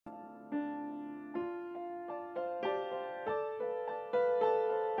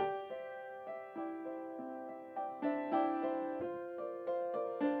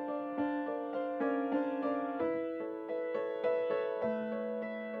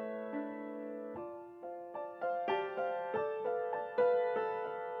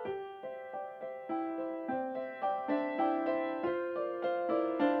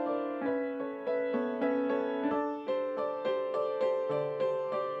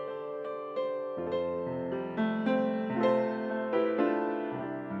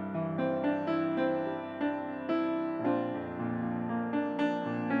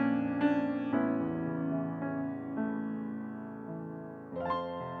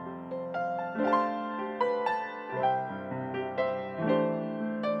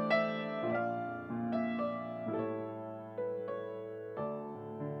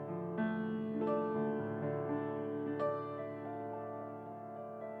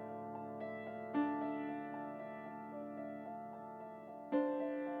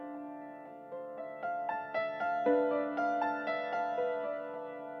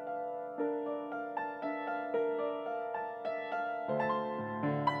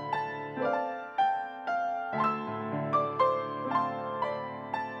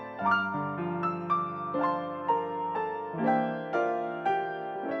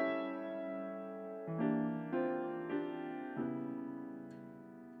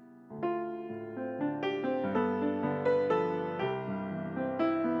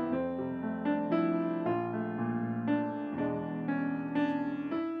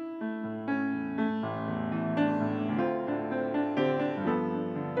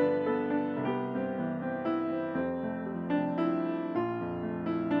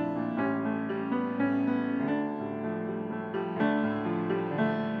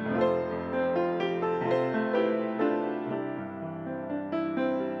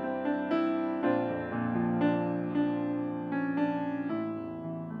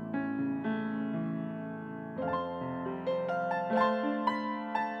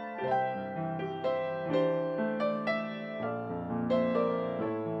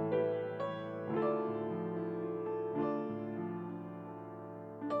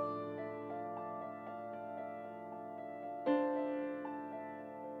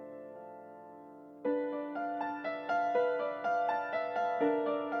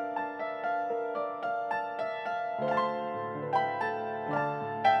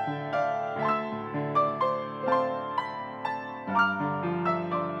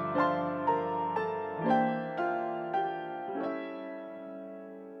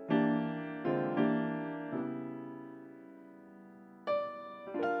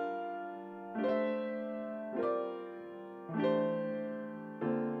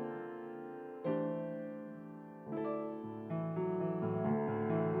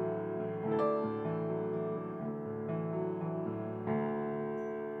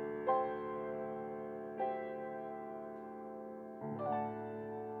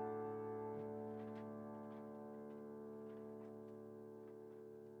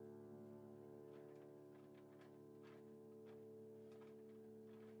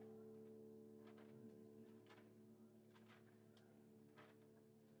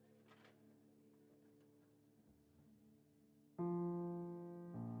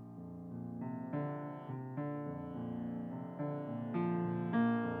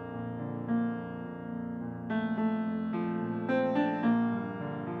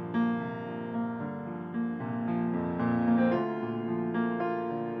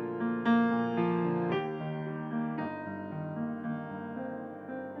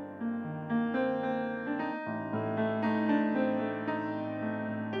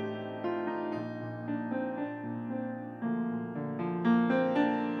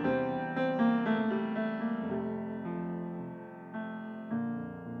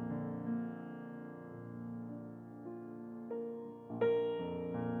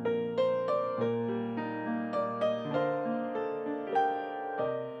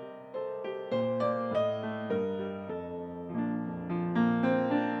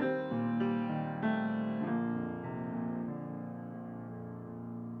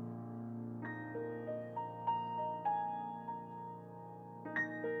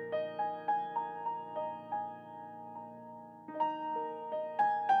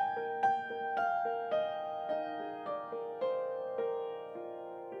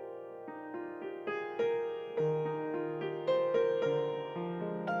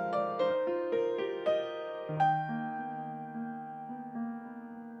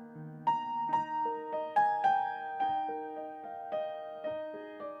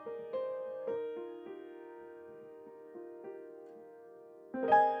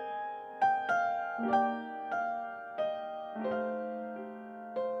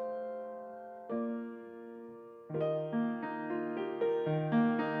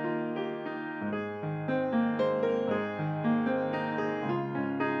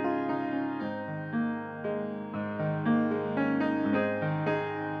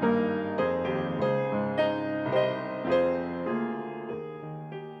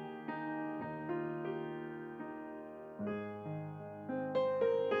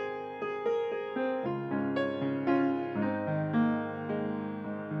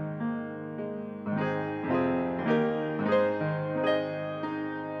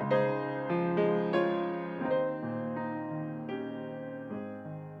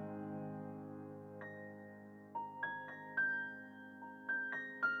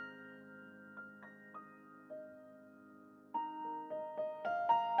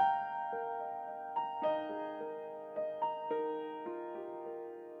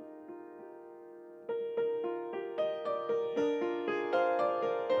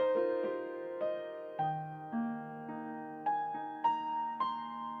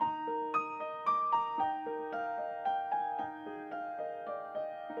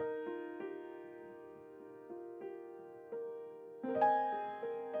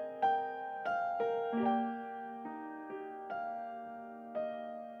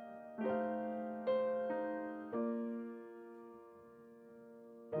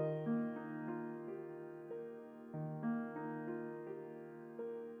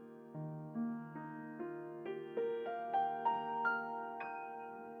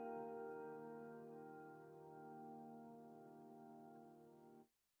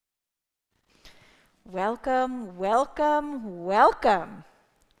Welcome, welcome, welcome.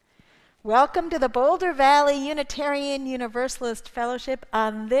 Welcome to the Boulder Valley Unitarian Universalist Fellowship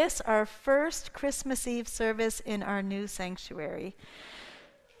on this, our first Christmas Eve service in our new sanctuary.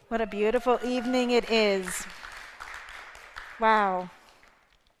 What a beautiful evening it is. Wow.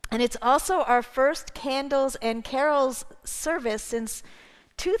 And it's also our first Candles and Carols service since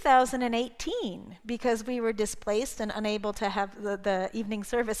 2018 because we were displaced and unable to have the evening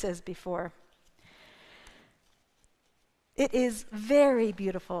services before. It is very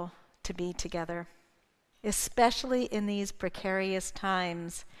beautiful to be together, especially in these precarious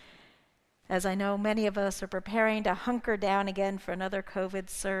times, as I know many of us are preparing to hunker down again for another COVID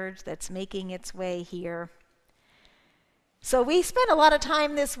surge that's making its way here. So we spent a lot of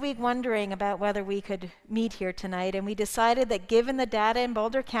time this week wondering about whether we could meet here tonight, and we decided that given the data in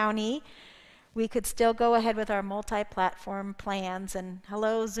Boulder County, we could still go ahead with our multi-platform plans. And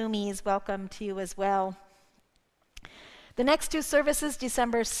hello, Zoomies, welcome to you as well. The next two services,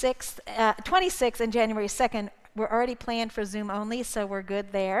 December 26th and January 2nd, were already planned for Zoom only, so we're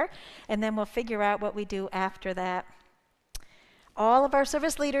good there. And then we'll figure out what we do after that. All of our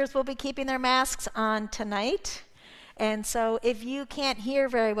service leaders will be keeping their masks on tonight. And so if you can't hear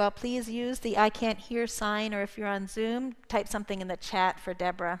very well, please use the I can't hear sign, or if you're on Zoom, type something in the chat for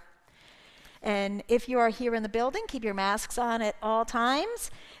Deborah. And if you are here in the building, keep your masks on at all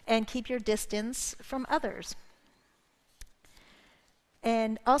times and keep your distance from others.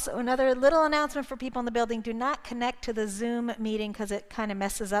 And also another little announcement for people in the building, do not connect to the Zoom meeting because it kind of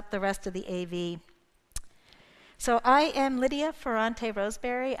messes up the rest of the AV. So I am Lydia Ferrante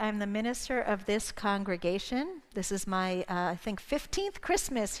Roseberry. I'm the minister of this congregation. This is my, I think, 15th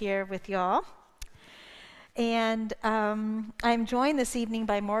Christmas here with y'all. And I'm joined this evening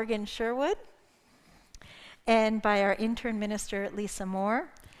by Morgan Sherwood and by our intern minister, Lisa Moore,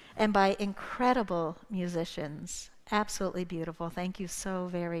 and by incredible musicians. Absolutely beautiful. Thank you so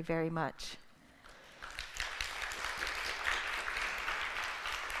very, very much.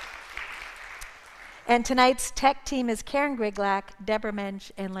 And tonight's tech team is Karen Griglack, Deborah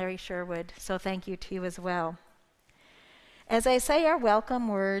Mensch, and Larry Sherwood. So thank you to you as well. As I say our welcome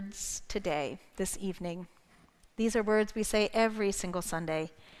words today, this evening, these are words we say every single Sunday.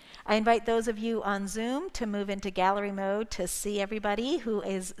 I invite those of you on Zoom to move into gallery mode to see everybody who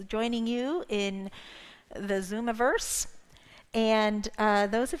is joining you in the Zoomiverse. And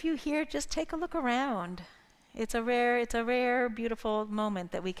those of you here, just take a look around. It's a rare, beautiful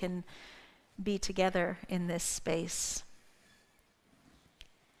moment that we can be together in this space.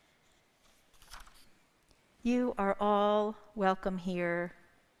 You are all welcome here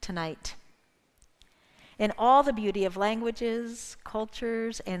tonight. In all the beauty of languages,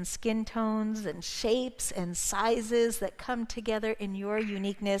 cultures, and skin tones, and shapes and sizes that come together in your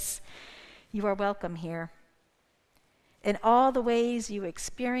uniqueness, you are welcome here. In all the ways you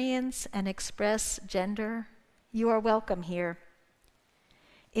experience and express gender, you are welcome here.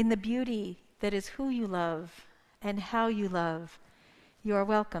 In the beauty that is who you love and how you love, you are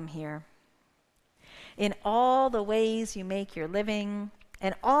welcome here. In all the ways you make your living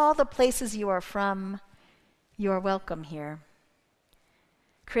and all the places you are from, you are welcome here.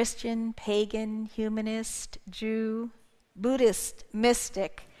 Christian, pagan, humanist, Jew, Buddhist,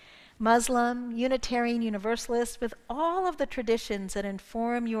 mystic, Muslim, Unitarian Universalist, with all of the traditions that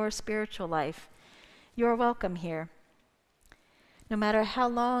inform your spiritual life, you are welcome here. No matter how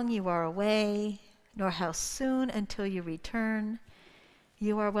long you are away, nor how soon until you return,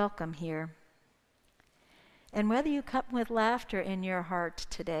 you are welcome here. And whether you come with laughter in your heart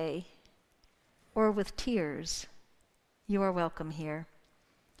today, or with tears, you are welcome here.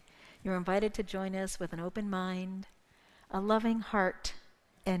 You're invited to join us with an open mind, a loving heart,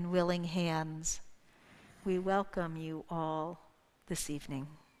 and willing hands. We welcome you all this evening.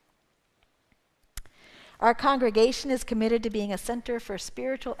 Our congregation is committed to being a center for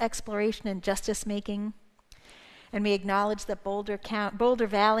spiritual exploration and justice making, and we acknowledge that Boulder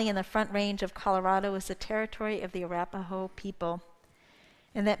Valley and the Front Range of Colorado is the territory of the Arapaho people,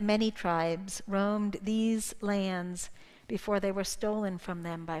 and that many tribes roamed these lands before they were stolen from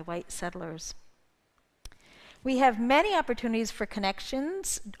them by white settlers. We have many opportunities for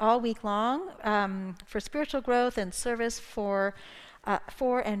connections all week long for spiritual growth and service for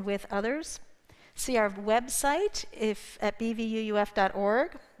and with others. See our website at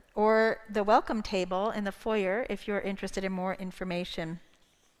bvuuf.org or the welcome table in the foyer if you're interested in more information.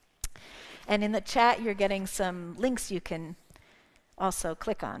 And in the chat, you're getting some links you can also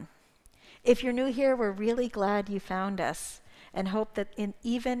click on. If you're new here, we're really glad you found us, and hope that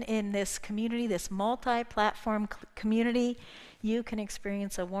even in this community, this multi-platform community, you can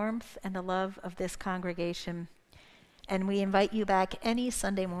experience the warmth and the love of this congregation. And we invite you back any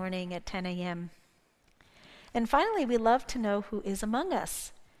Sunday morning at 10 a.m. And finally, we love to know who is among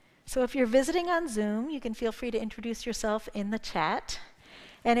us. So if you're visiting on Zoom, you can feel free to introduce yourself in the chat.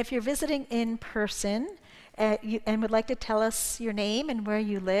 And if you're visiting in person and would like to tell us your name and where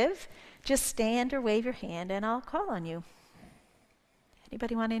you live, just stand or wave your hand and I'll call on you.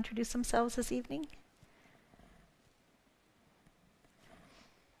 Anybody want to introduce themselves this evening?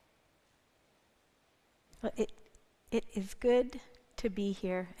 Well, it is good to be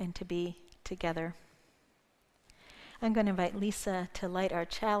here and to be together. I'm going to invite Lisa to light our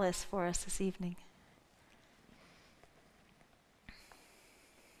chalice for us this evening.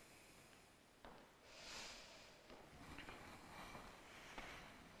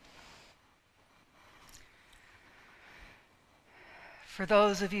 For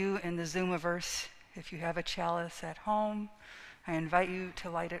those of you in the Zoomiverse, if you have a chalice at home, I invite you to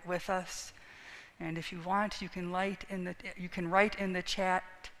light it with us. And if you want, you can write in the chat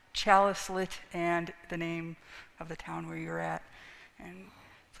chalice lit and the name of the town where you're at. And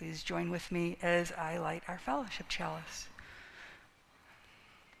please join with me as I light our fellowship chalice.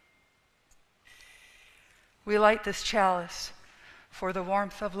 We light this chalice for the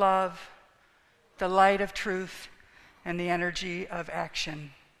warmth of love, the light of truth, and the energy of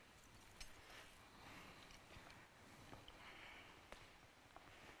action.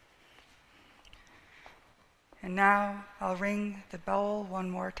 And now I'll ring the bell one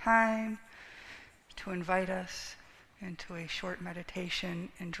more time to invite us into a short meditation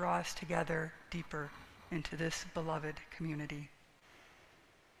and draw us together deeper into this beloved community.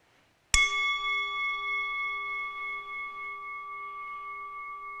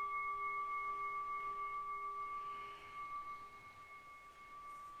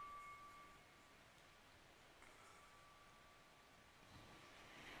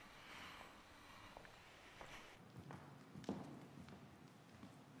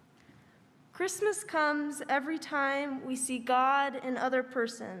 Christmas comes every time we see God in other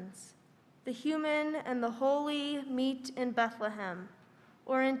persons. The human and the holy meet in Bethlehem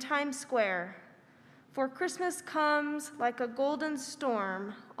or in Times Square. For Christmas comes like a golden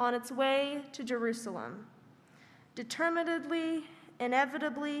storm on its way to Jerusalem. Determinedly,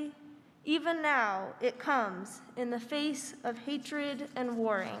 inevitably, even now it comes in the face of hatred and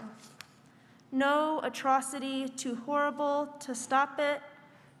warring. No atrocity too horrible to stop it,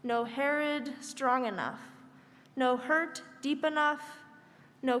 no Herod strong enough, no hurt deep enough,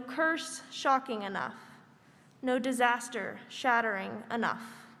 no curse shocking enough, no disaster shattering enough.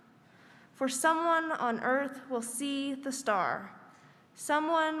 For someone on earth will see the star,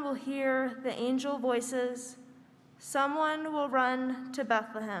 someone will hear the angel voices, someone will run to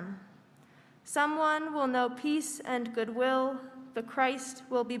Bethlehem, someone will know peace and goodwill, the Christ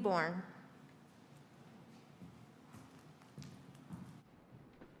will be born.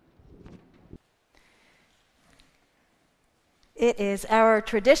 It is our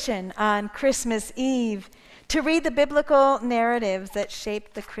tradition on Christmas Eve to read the biblical narratives that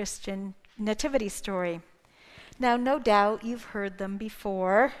shaped the Christian nativity story. Now, no doubt you've heard them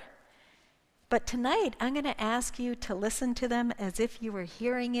before, but tonight I'm going to ask you to listen to them as if you were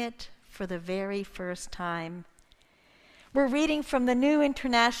hearing it for the very first time. We're reading from the New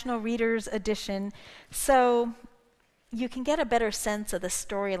International Reader's Edition, so you can get a better sense of the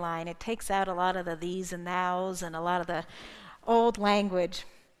storyline. It takes out a lot of the these and thous and a lot of the old language.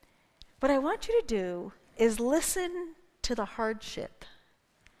 What I want you to do is listen to the hardship.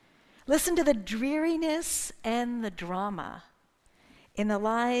 Listen to the dreariness and the drama in the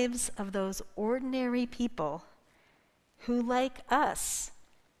lives of those ordinary people who, like us,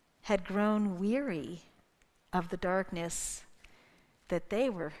 had grown weary of the darkness that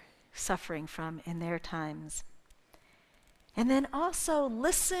they were suffering from in their times. And then also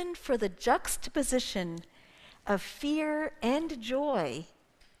listen for the juxtaposition of fear and joy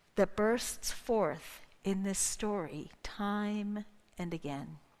that bursts forth in this story time and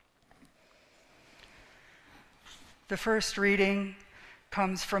again. The first reading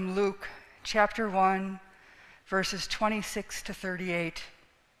comes from Luke chapter 1, verses 26 to 38.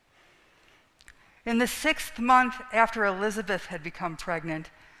 In the 6th month after Elizabeth had become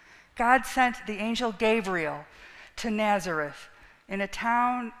pregnant, God sent the angel Gabriel to Nazareth, in a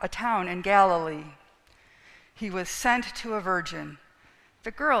town in Galilee. He was sent to a virgin.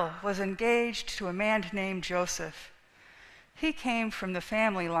 The girl was engaged to a man named Joseph. He came from the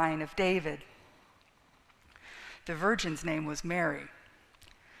family line of David. The virgin's name was Mary.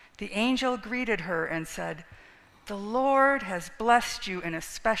 The angel greeted her and said, "The Lord has blessed you in a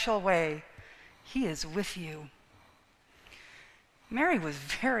special way. He is with you." Mary was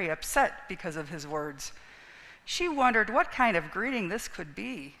very upset because of his words. She wondered what kind of greeting this could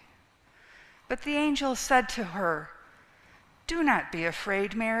be. But the angel said to her, "Do not be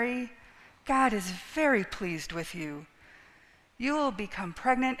afraid, Mary. God is very pleased with you. You will become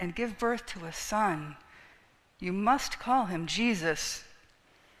pregnant and give birth to a son. You must call him Jesus."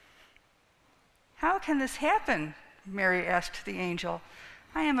 "How can this happen?" Mary asked the angel.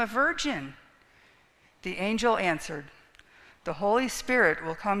 "I am a virgin." The angel answered, "The Holy Spirit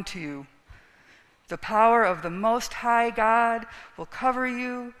will come to you. The power of the Most High God will cover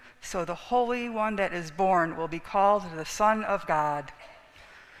you, so the Holy One that is born will be called the Son of God."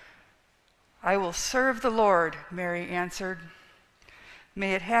 "I will serve the Lord," Mary answered.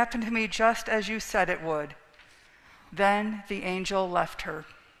 "May it happen to me just as you said it would." Then the angel left her.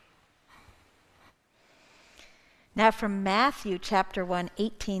 Now from Matthew chapter 1,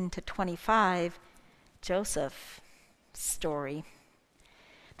 18 to 25, Joseph's story.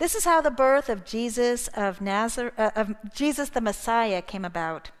 This is how the birth of Jesus Jesus the Messiah came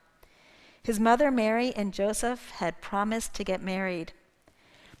about. His mother Mary and Joseph had promised to get married.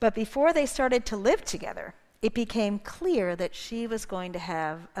 But before they started to live together, it became clear that she was going to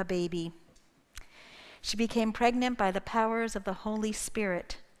have a baby. She became pregnant by the powers of the Holy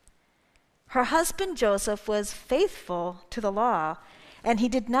Spirit. Her husband Joseph was faithful to the law, and he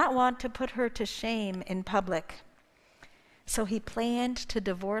did not want to put her to shame in public. So he planned to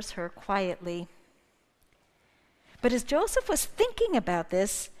divorce her quietly. But as Joseph was thinking about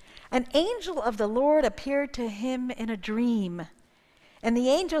this, an angel of the Lord appeared to him in a dream. And the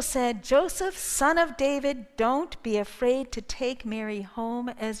angel said, "Joseph, son of David, don't be afraid to take Mary home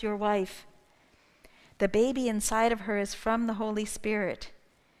as your wife. The baby inside of her is from the Holy Spirit.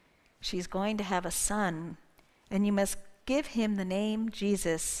 She's going to have a son, and you must give him the name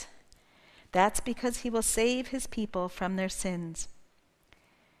Jesus. That's because he will save his people from their sins."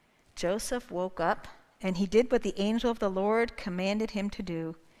 Joseph woke up, and he did what the angel of the Lord commanded him to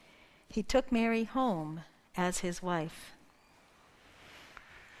do. He took Mary home as his wife.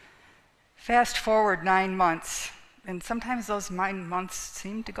 Fast forward 9 months, and sometimes those 9 months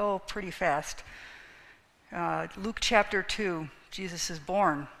seem to go pretty fast. Luke chapter 2, Jesus is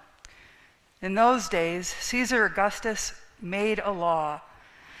born. In those days, Caesar Augustus made a law.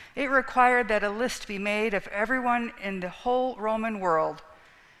 It required that a list be made of everyone in the whole Roman world.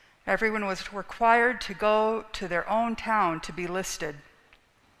 Everyone was required to go to their own town to be listed.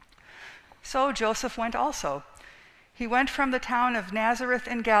 So Joseph went also. He went from the town of Nazareth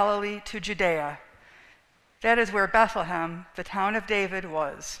in Galilee to Judea. That is where Bethlehem, the town of David,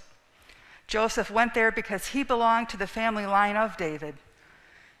 was. Joseph went there because he belonged to the family line of David.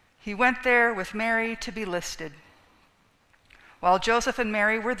 He went there with Mary to be listed. While Joseph and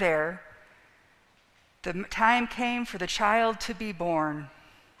Mary were there, the time came for the child to be born.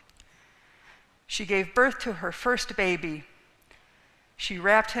 She gave birth to her first baby. She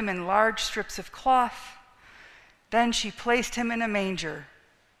wrapped him in large strips of cloth. Then she placed him in a manger.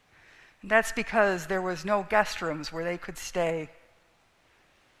 That's because there was no guest rooms where they could stay.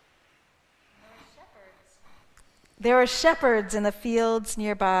 There were shepherds in the fields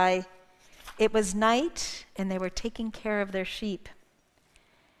nearby. It was night, and they were taking care of their sheep.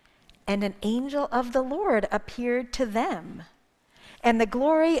 And an angel of the Lord appeared to them. And the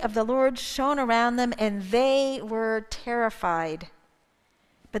glory of the Lord shone around them, and they were terrified.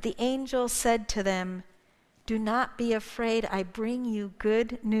 But the angel said to them, "Do not be afraid, I bring you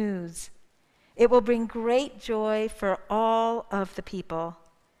good news. It will bring great joy for all of the people.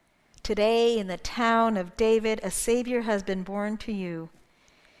 Today in the town of David, a Savior has been born to you.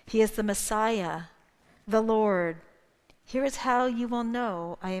 He is the Messiah, the Lord. Here is how you will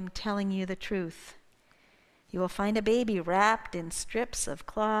know I am telling you the truth. You will find a baby wrapped in strips of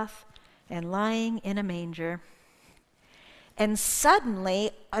cloth and lying in a manger." And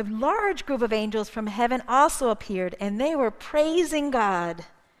suddenly, a large group of angels from heaven also appeared, and they were praising God.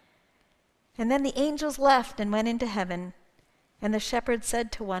 And then the angels left and went into heaven. And the shepherds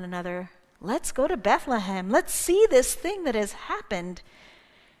said to one another, "Let's go to Bethlehem. Let's see this thing that has happened."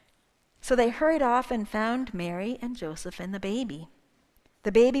 So they hurried off and found Mary and Joseph and the baby.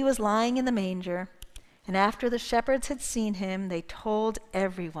 The baby was lying in the manger, and after the shepherds had seen him, they told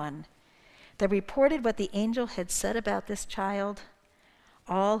everyone. They reported what the angel had said about this child.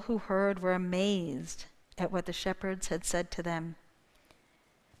 All who heard were amazed at what the shepherds had said to them.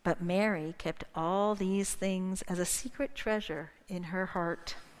 But Mary kept all these things as a secret treasure in her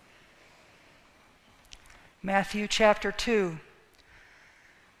heart. Matthew chapter 2.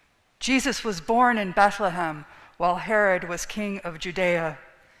 Jesus was born in Bethlehem while Herod was king of Judea.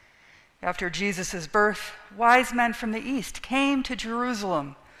 After Jesus' birth, wise men from the east came to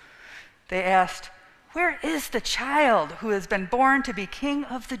Jerusalem. They asked, "Where is the child who has been born to be King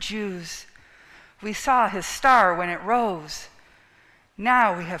of the Jews? We saw his star when it rose.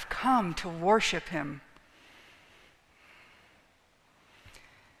 Now we have come to worship him."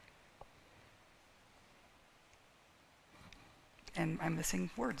 And I'm missing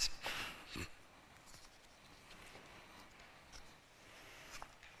words.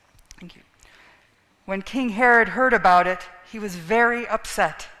 Thank you. When King Herod heard about it, he was very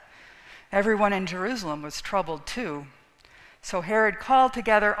upset. Everyone in Jerusalem was troubled too. So Herod called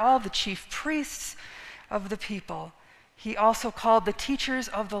together all the chief priests of the people. He also called the teachers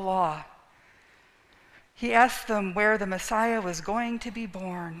of the law. He asked them where the Messiah was going to be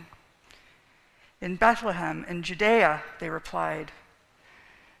born. "In Bethlehem, in Judea," they replied.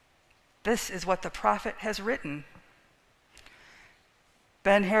 "This is what the prophet has written."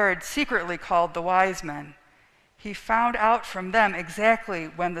 Then Herod secretly called the wise men. He found out from them exactly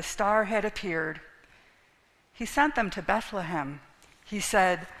when the star had appeared. He sent them to Bethlehem. He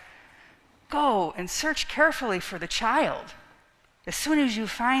said, "Go and search carefully for the child. As soon as you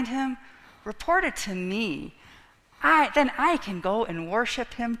find him, report it to me. Then I can go and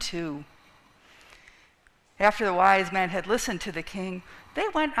worship him too." After the wise men had listened to the king, they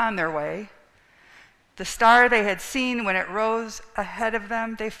went on their way. The star they had seen when it rose ahead of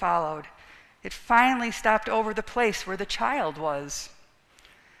them, they followed. It finally stopped over the place where the child was.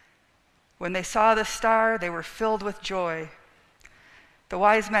 When they saw the star, they were filled with joy. The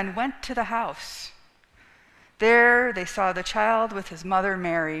wise men went to the house. There they saw the child with his mother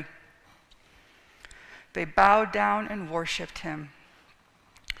Mary. They bowed down and worshiped him.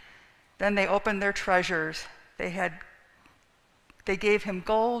 Then they opened their treasures. They gave him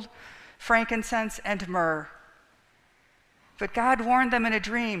gold, frankincense, and myrrh. But God warned them in a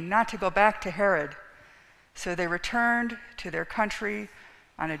dream not to go back to Herod, so they returned to their country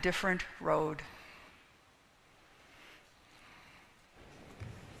on a different road.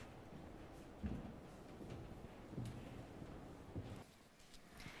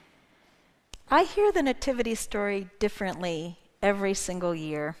 I hear the nativity story differently every single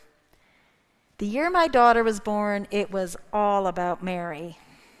year. The year my daughter was born, it was all about Mary.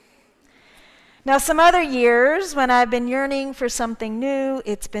 Now, some other years, when I've been yearning for something new,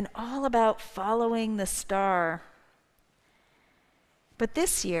 it's been all about following the star. But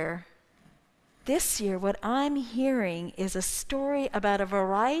this year, what I'm hearing is a story about a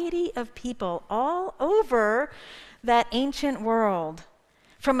variety of people all over that ancient world,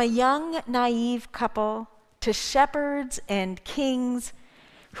 from a young, naive couple to shepherds and kings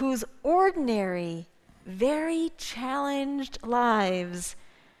whose ordinary, very challenged lives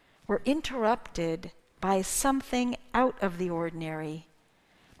were interrupted by something out of the ordinary,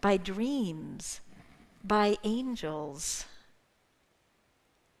 by dreams, by angels.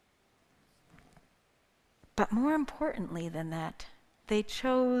 But more importantly than that, they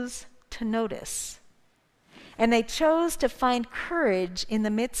chose to notice. And they chose to find courage in the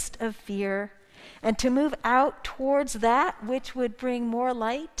midst of fear and to move out towards that which would bring more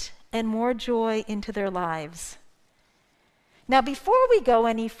light and more joy into their lives. Now, before we go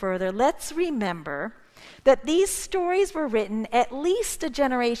any further, let's remember that these stories were written at least a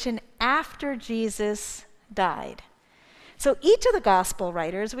generation after Jesus died. So each of the gospel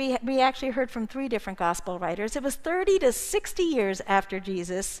writers, we actually heard from 3 different gospel writers, it was 30 to 60 years after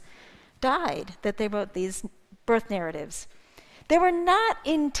Jesus died that they wrote these birth narratives. They were not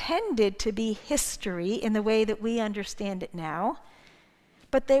intended to be history in the way that we understand it now,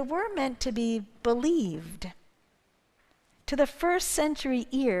 but they were meant to be believed. To the first century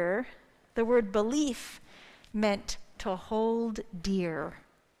ear, the word belief meant to hold dear.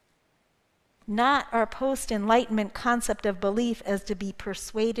 Not our post-Enlightenment concept of belief as to be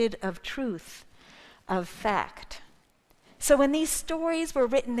persuaded of truth, of fact. So when these stories were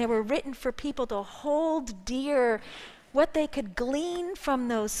written, they were written for people to hold dear what they could glean from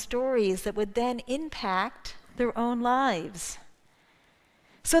those stories that would then impact their own lives.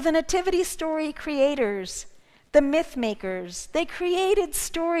 So the nativity story creators, the myth makers, they created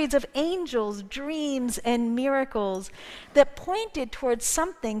stories of angels, dreams, and miracles that pointed towards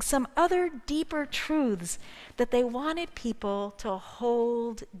something, some other deeper truths that they wanted people to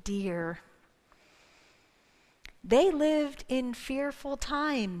hold dear. They lived in fearful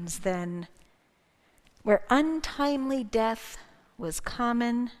times then, where untimely death was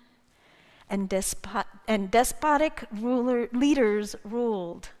common and despotic leaders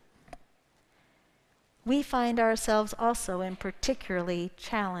ruled. We find ourselves also in particularly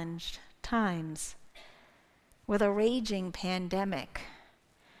challenged times with a raging pandemic,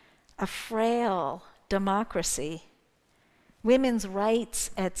 a frail democracy, women's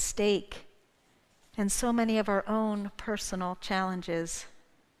rights at stake, and so many of our own personal challenges.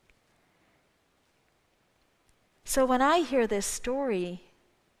 So when I hear this story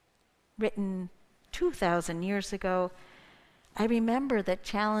written 2,000 years ago, I remember that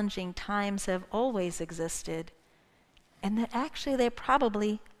challenging times have always existed, and that actually they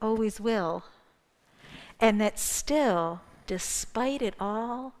probably always will. And that still, despite it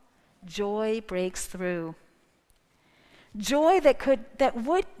all, joy breaks through. Joy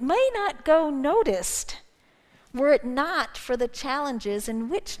that may not go noticed were it not for the challenges in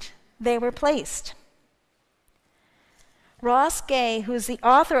which they were placed. Ross Gay, who's the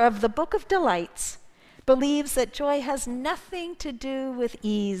author of the Book of Delights, believes that joy has nothing to do with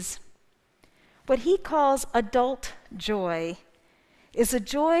ease. What he calls adult joy is a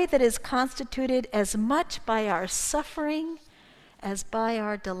joy that is constituted as much by our suffering as by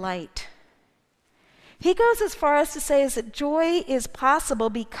our delight. He goes as far as to say that joy is possible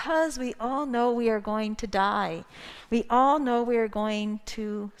because we all know we are going to die. We all know we are going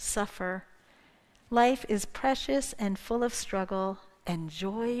to suffer. Life is precious and full of struggle, and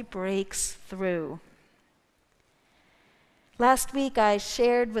joy breaks through. Last week I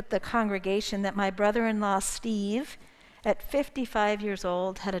shared with the congregation that my brother-in-law Steve, at 55 years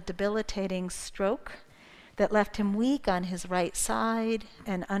old, had a debilitating stroke that left him weak on his right side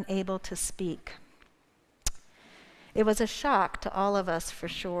and unable to speak. It was a shock to all of us for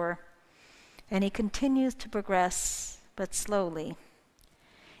sure, and he continues to progress, but slowly.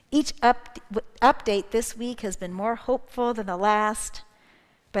 Each update this week has been more hopeful than the last,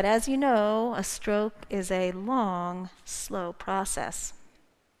 but as you know, a stroke is a long, slow process.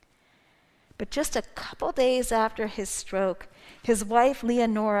 But just a couple days after his stroke, his wife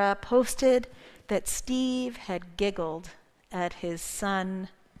Leonora posted that Steve had giggled at his son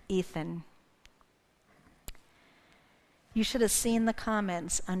Ethan. You should have seen the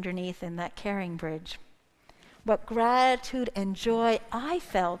comments underneath in that caring bridge. What gratitude and joy I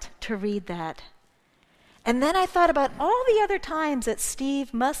felt to read that. And then I thought about all the other times that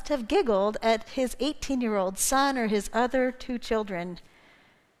Steve must have giggled at his 18-year-old son or his other 2 children.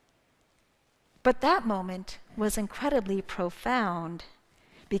 But that moment was incredibly profound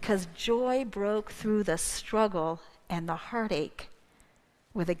because joy broke through the struggle and the heartache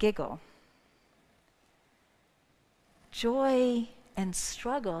with a giggle. Joy and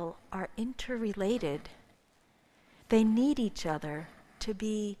struggle are interrelated. They need each other to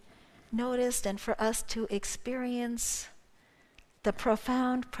be noticed and for us to experience the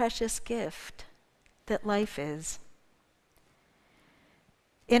profound, precious gift that life is.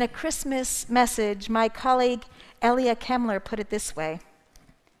 In a Christmas message, my colleague Elia Kemmler put it this way: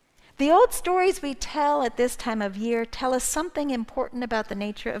 the old stories we tell at this time of year tell us something important about the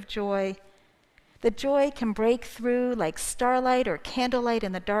nature of joy. That joy can break through like starlight or candlelight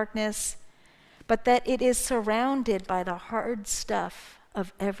in the darkness, but that it is surrounded by the hard stuff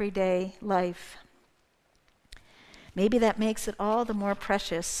of everyday life. Maybe that makes it all the more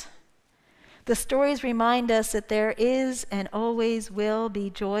precious. The stories remind us that there is and always will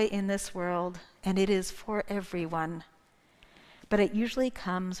be joy in this world, and it is for everyone. But it usually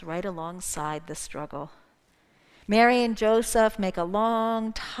comes right alongside the struggle. Mary and Joseph make a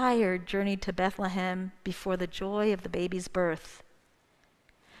long, tired journey to Bethlehem before the joy of the baby's birth.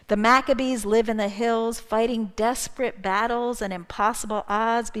 The Maccabees live in the hills, fighting desperate battles and impossible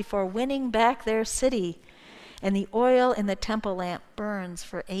odds before winning back their city, and the oil in the temple lamp burns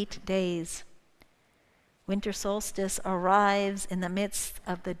for 8 days. Winter solstice arrives in the midst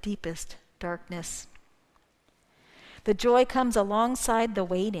of the deepest darkness. The joy comes alongside the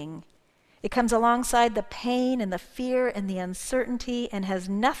waiting. It comes alongside the pain and the fear and the uncertainty and has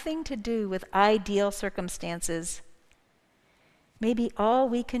nothing to do with ideal circumstances. Maybe all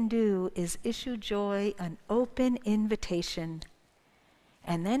we can do is issue joy an open invitation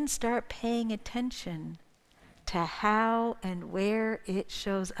and then start paying attention to how and where it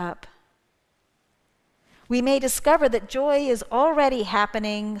shows up. We may discover that joy is already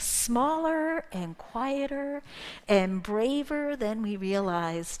happening, smaller and quieter and braver than we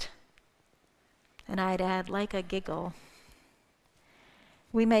realized. And I'd add, like a giggle.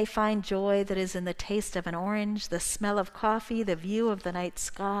 We may find joy that is in the taste of an orange, the smell of coffee, the view of the night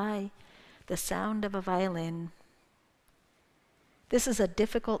sky, the sound of a violin. This is a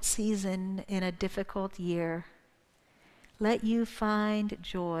difficult season in a difficult year. Let you find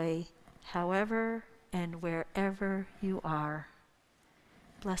joy however and wherever you are.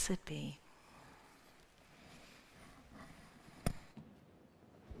 Blessed be.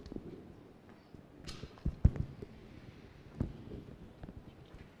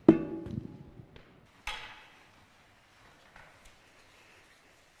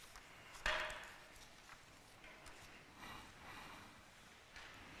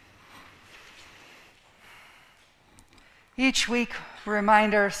 Each week, we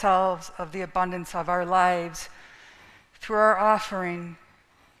remind ourselves of the abundance of our lives through our offering.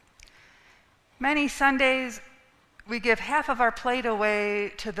 Many Sundays, we give half of our plate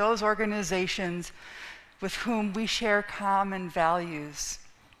away to those organizations with whom we share common values.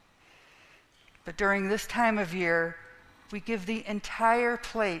 But during this time of year, we give the entire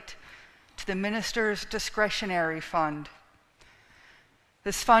plate to the Minister's Discretionary Fund.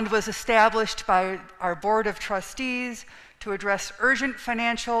 This fund was established by our Board of Trustees to address urgent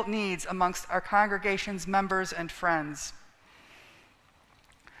financial needs amongst our congregation's members and friends.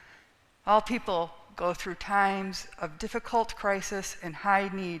 All people go through times of difficult crisis and high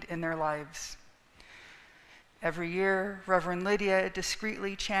need in their lives. Every year, Reverend Lydia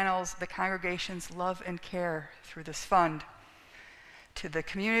discreetly channels the congregation's love and care through this fund to the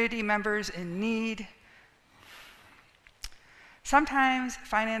community members in need. Sometimes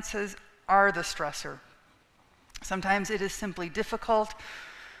finances are the stressor. Sometimes it is simply difficult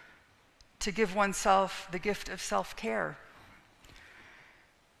to give oneself the gift of self-care,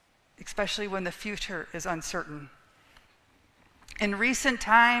 especially when the future is uncertain. In recent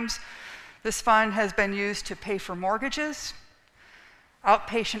times, this fund has been used to pay for mortgages,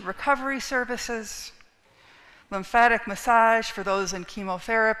 outpatient recovery services, lymphatic massage for those in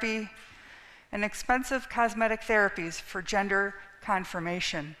chemotherapy, and expensive cosmetic therapies for gender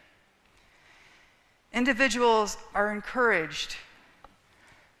confirmation. Individuals are encouraged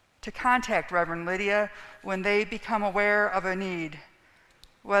to contact Reverend Lydia when they become aware of a need,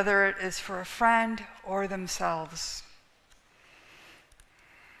 whether it is for a friend or themselves.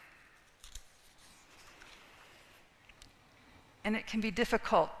 And it can be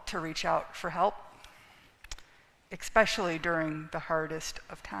difficult to reach out for help, especially during the hardest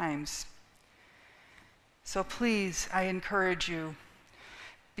of times. So please, I encourage you,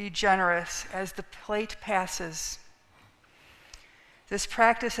 be generous as the plate passes. This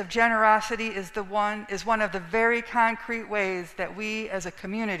practice of generosity is one of the very concrete ways that we as a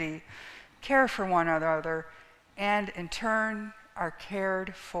community care for one another and in turn are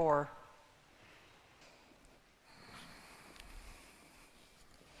cared for.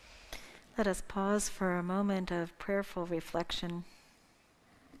 Let us pause for a moment of prayerful reflection.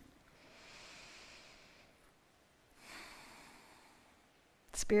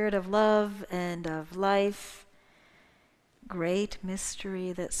 Spirit of love and of life, great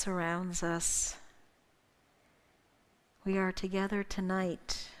mystery that surrounds us. We are together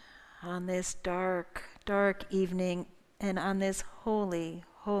tonight on this dark, dark evening and on this holy,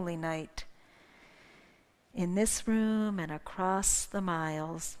 holy night. In this room and across the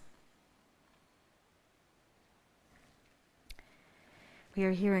miles. We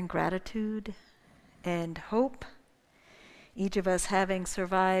are here in gratitude and hope, each of us having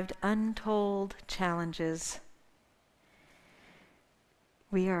survived untold challenges.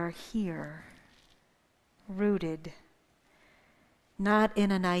 We are here, rooted, not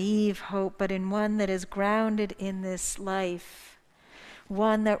in a naive hope, but in one that is grounded in this life,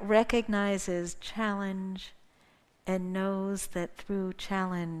 one that recognizes challenge and knows that through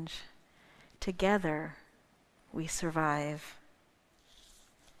challenge, together we survive.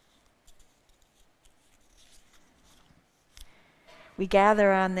 We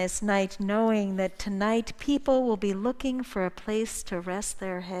gather on this night knowing that tonight people will be looking for a place to rest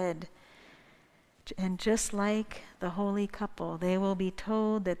their head. And just like the holy couple, they will be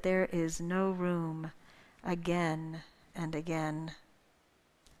told that there is no room again and again.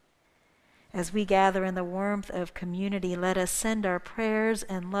 As we gather in the warmth of community, let us send our prayers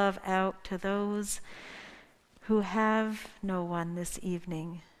and love out to those who have no one this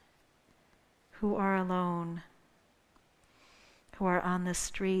evening, who are alone, who are on the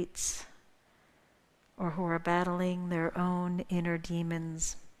streets, or who are battling their own inner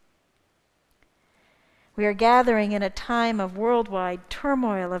demons. We are gathering in a time of worldwide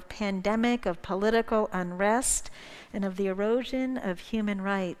turmoil, of pandemic, of political unrest, and of the erosion of human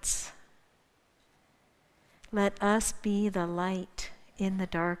rights. Let us be the light in the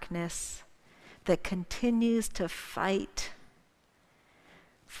darkness that continues to fight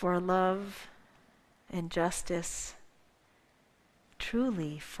for love and justice,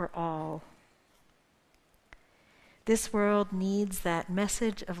 truly for all. This world needs that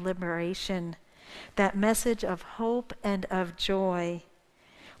message of liberation, that message of hope and of joy.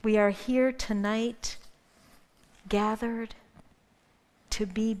 We are here tonight, gathered to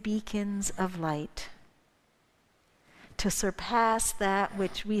be beacons of light, to surpass that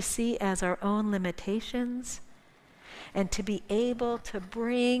which we see as our own limitations, and to be able to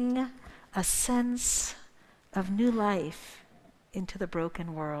bring a sense of new life into the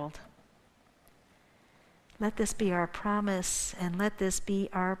broken world. Let this be our promise, and let this be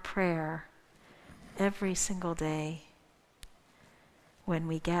our prayer every single day when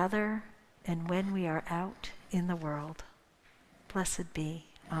we gather and when we are out in the world. Blessed be.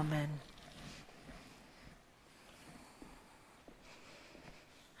 Amen.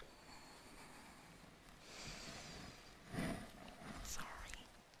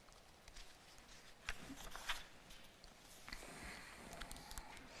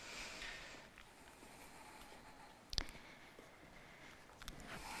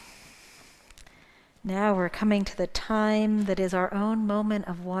 Now we're coming to the time that is our own moment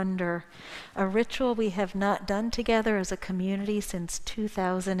of wonder, a ritual we have not done together as a community since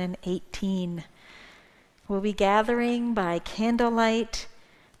 2018. We'll be gathering by candlelight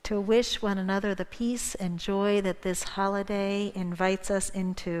to wish one another the peace and joy that this holiday invites us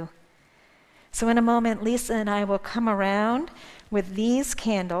into. So in a moment, Lisa and I will come around with these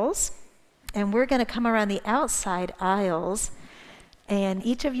candles, and we're going to come around the outside aisles. And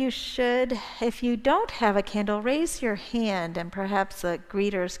each of you should, if you don't have a candle, raise your hand, and perhaps the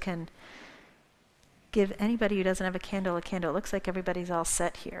greeters can give anybody who doesn't have a candle a candle. It looks like everybody's all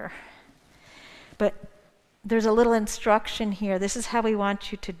set here. But there's a little instruction here. This is how we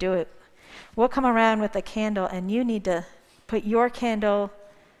want you to do it. We'll come around with a candle, and you need to put your candle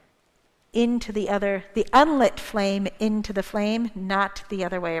into the unlit flame into the flame, not the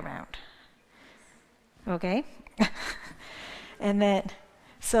other way around. Okay? And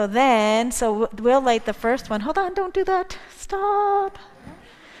so we'll light the first one. Hold on, don't do that. Stop.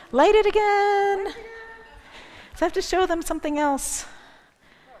 Light it again. So I have to show them something else.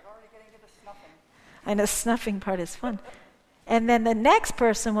 And the snuffing part is fun. And then the next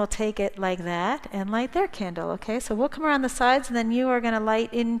person will take it like that and light their candle, okay? So we'll come around the sides, and then you are going to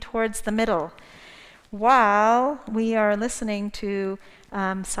light in towards the middle while we are listening to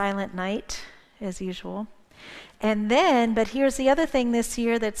Silent Night, as usual. And then, but here's the other thing this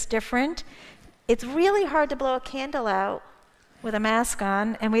year that's different. It's really hard to blow a candle out with a mask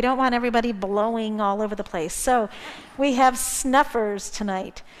on, and we don't want everybody blowing all over the place. So we have snuffers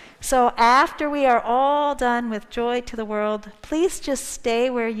tonight. So after we are all done with Joy to the World, please just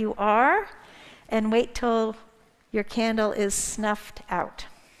stay where you are and wait till your candle is snuffed out.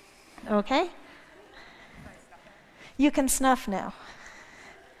 Okay? You can snuff now.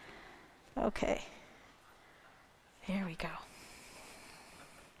 Okay. Here we go.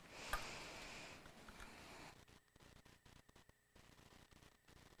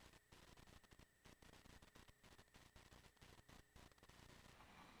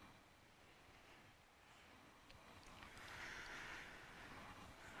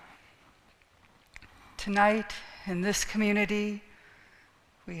 Tonight, in this community,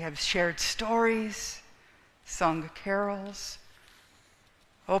 we have shared stories, sung carols,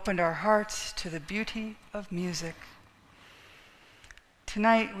 opened our hearts to the beauty of music.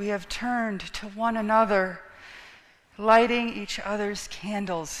 Tonight, we have turned to one another, lighting each other's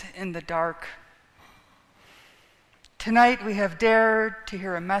candles in the dark. Tonight, we have dared to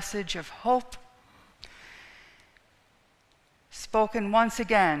hear a message of hope, spoken once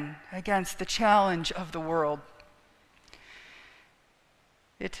again against the challenge of the world.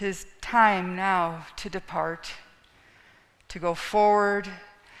 It is time now to depart, to go forward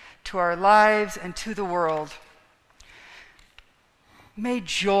to our lives and to the world. May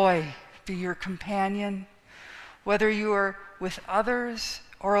joy be your companion, whether you are with others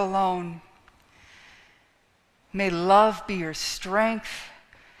or alone. May love be your strength,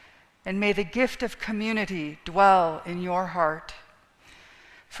 and may the gift of community dwell in your heart.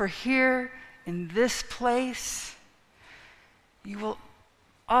 For here in this place, you will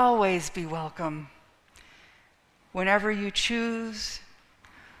always be welcome, whenever you choose,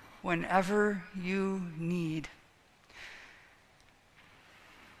 whenever you need.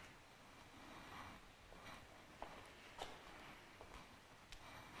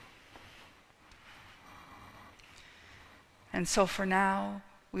 And so for now,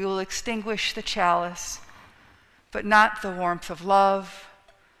 we will extinguish the chalice, but not the warmth of love,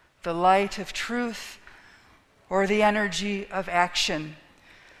 the light of truth, or the energy of action.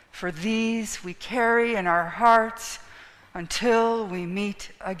 For these we carry in our hearts until we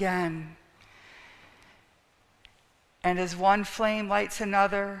meet again. And as one flame lights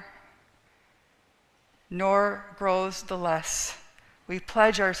another, nor grows the less, we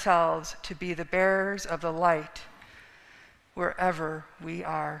pledge ourselves to be the bearers of the light wherever we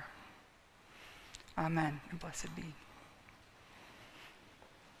are. Amen, and blessed be.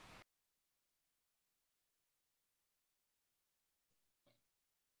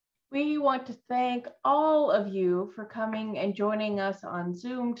 We want to thank all of you for coming and joining us on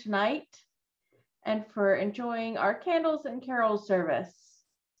Zoom tonight. and for enjoying our candles and carols service.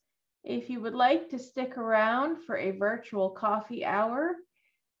 If you would like to stick around for a virtual coffee hour,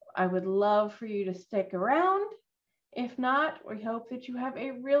 I would love for you to stick around. If not, we hope that you have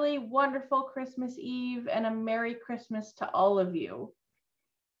a really wonderful Christmas Eve and a Merry Christmas to all of you.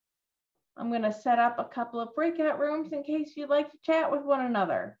 I'm going to set up a couple of breakout rooms in case you'd like to chat with one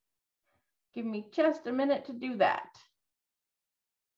another. Give me just a minute to do that.